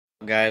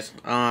Guys,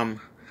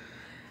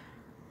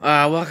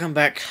 welcome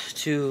back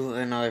to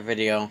another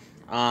video.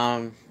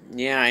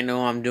 Yeah, I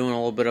know I'm doing a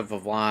little bit of a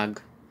vlog.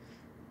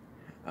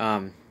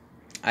 I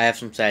have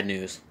some sad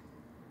news.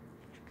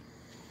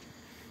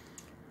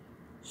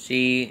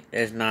 She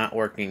is not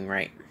working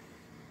right.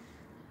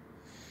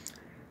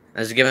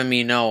 It's giving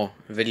me no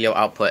video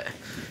output.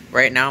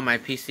 Right now, my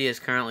PC is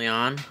currently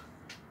on.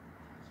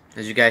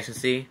 As you guys can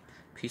see,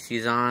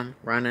 PC's on,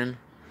 running.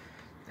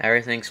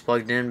 Everything's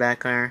plugged in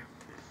back there.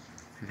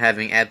 I'm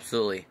having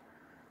absolutely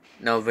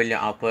no video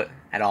output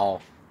at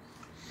all.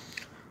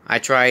 I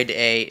tried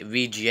a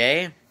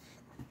VGA,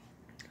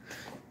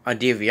 a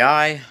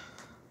DVI,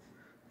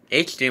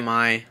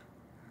 HDMI,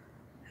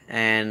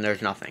 and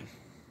there's nothing.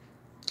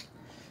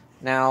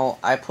 Now,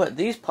 I put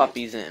these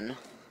puppies in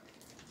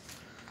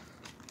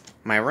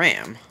my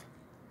RAM.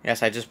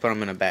 Yes, I just put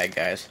them in a bag,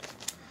 guys.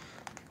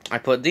 I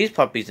put these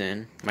puppies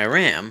in my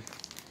RAM,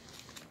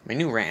 my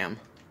new RAM,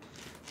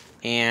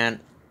 and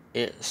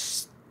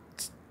it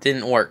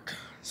didn't work.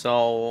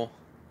 So,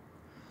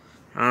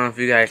 I don't know if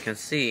you guys can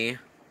see,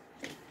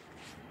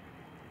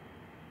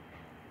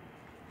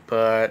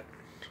 but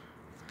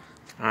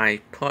I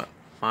put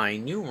my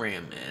new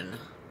RAM in,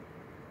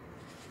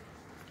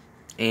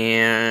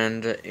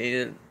 and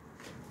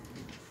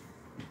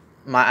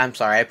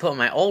I put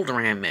my old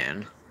RAM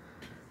in,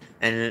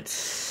 and it's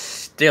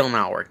still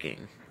not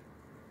working.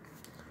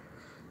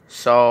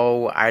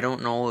 So, I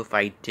don't know if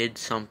I did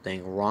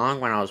something wrong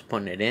when I was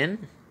putting it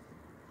in,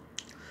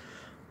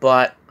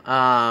 but,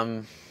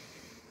 I'm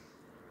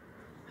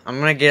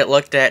gonna get it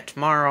looked at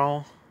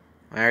tomorrow.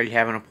 I already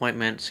have an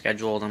appointment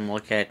scheduled. I'm gonna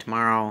look at it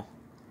tomorrow.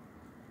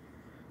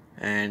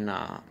 And,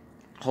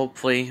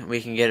 hopefully we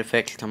can get it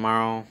fixed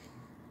tomorrow.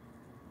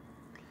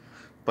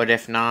 But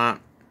if not,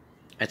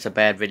 it's a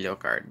bad video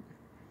card.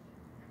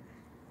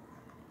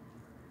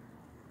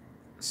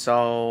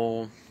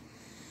 So,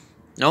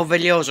 no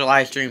videos or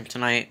live streams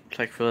tonight,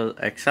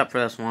 except for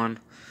this one.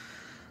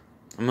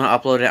 I'm gonna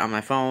upload it on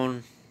my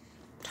phone.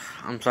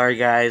 I'm sorry,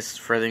 guys,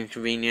 for the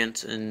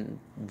inconvenience, and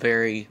I'm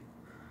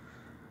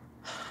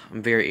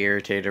very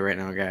irritated right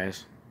now,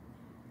 guys.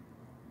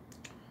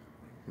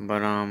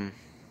 But,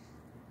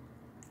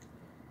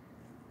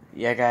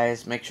 yeah,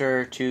 guys, make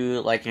sure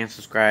to like and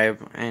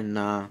subscribe, and,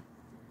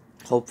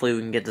 hopefully we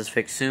can get this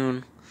fixed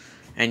soon.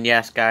 And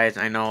yes, guys,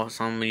 I know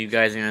some of you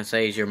guys are gonna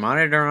say, is your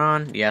monitor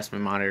on? Yes, my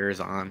monitor is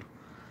on.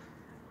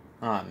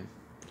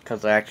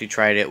 Because I actually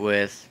tried it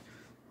with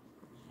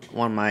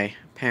one of my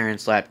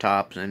parents'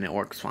 laptops, and it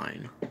works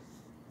fine.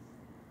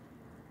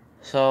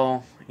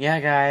 So, yeah,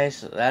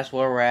 guys, that's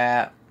where we're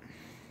at.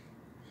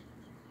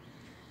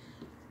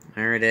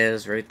 There it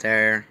is, right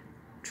there.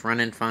 It's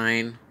running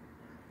fine.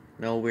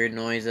 No weird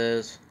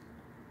noises.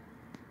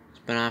 It's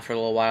been on for a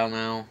little while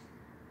now,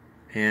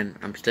 and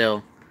I'm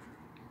still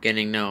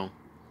getting no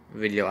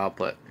video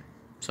output.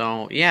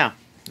 So, yeah,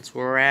 that's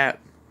where we're at.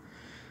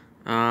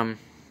 Again,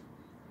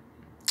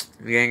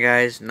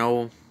 guys,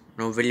 no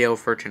video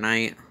for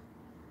tonight.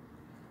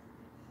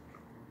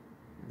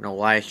 No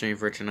live stream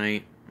for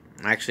tonight.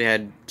 I actually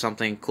had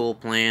something cool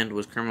planned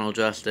with criminal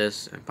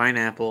justice and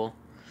pineapple,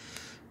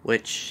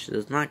 which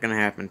is not going to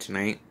happen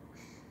tonight.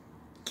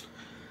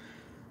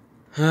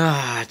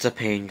 It's a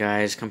pain,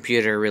 guys.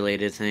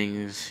 Computer-related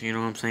things. You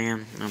know what I'm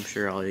saying? I'm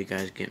sure all you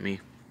guys get me.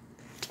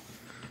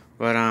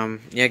 But,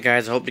 yeah,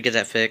 guys, I hope to get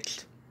that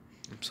fixed.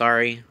 I'm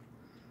sorry.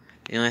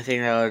 The only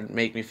thing that would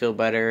make me feel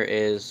better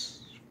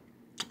is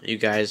you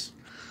guys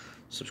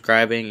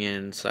subscribing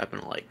and slapping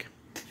a like.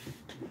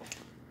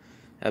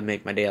 That'd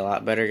make my day a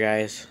lot better,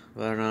 guys.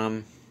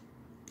 But,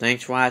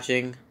 thanks for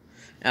watching.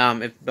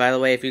 By the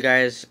way, if you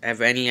guys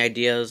have any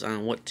ideas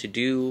on what to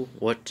do,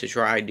 what to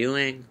try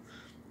doing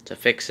to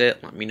fix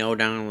it, let me know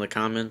down in the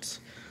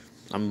comments.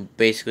 I'm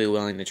basically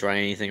willing to try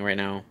anything right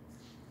now.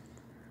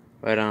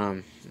 But,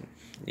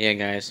 yeah,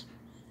 guys.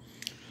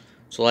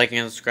 So like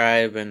and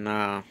subscribe, and,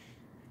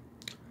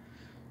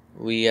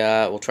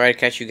 we'll try to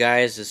catch you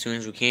guys as soon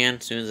as we can,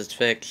 as soon as it's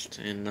fixed,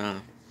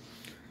 and,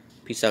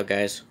 peace out,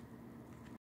 guys.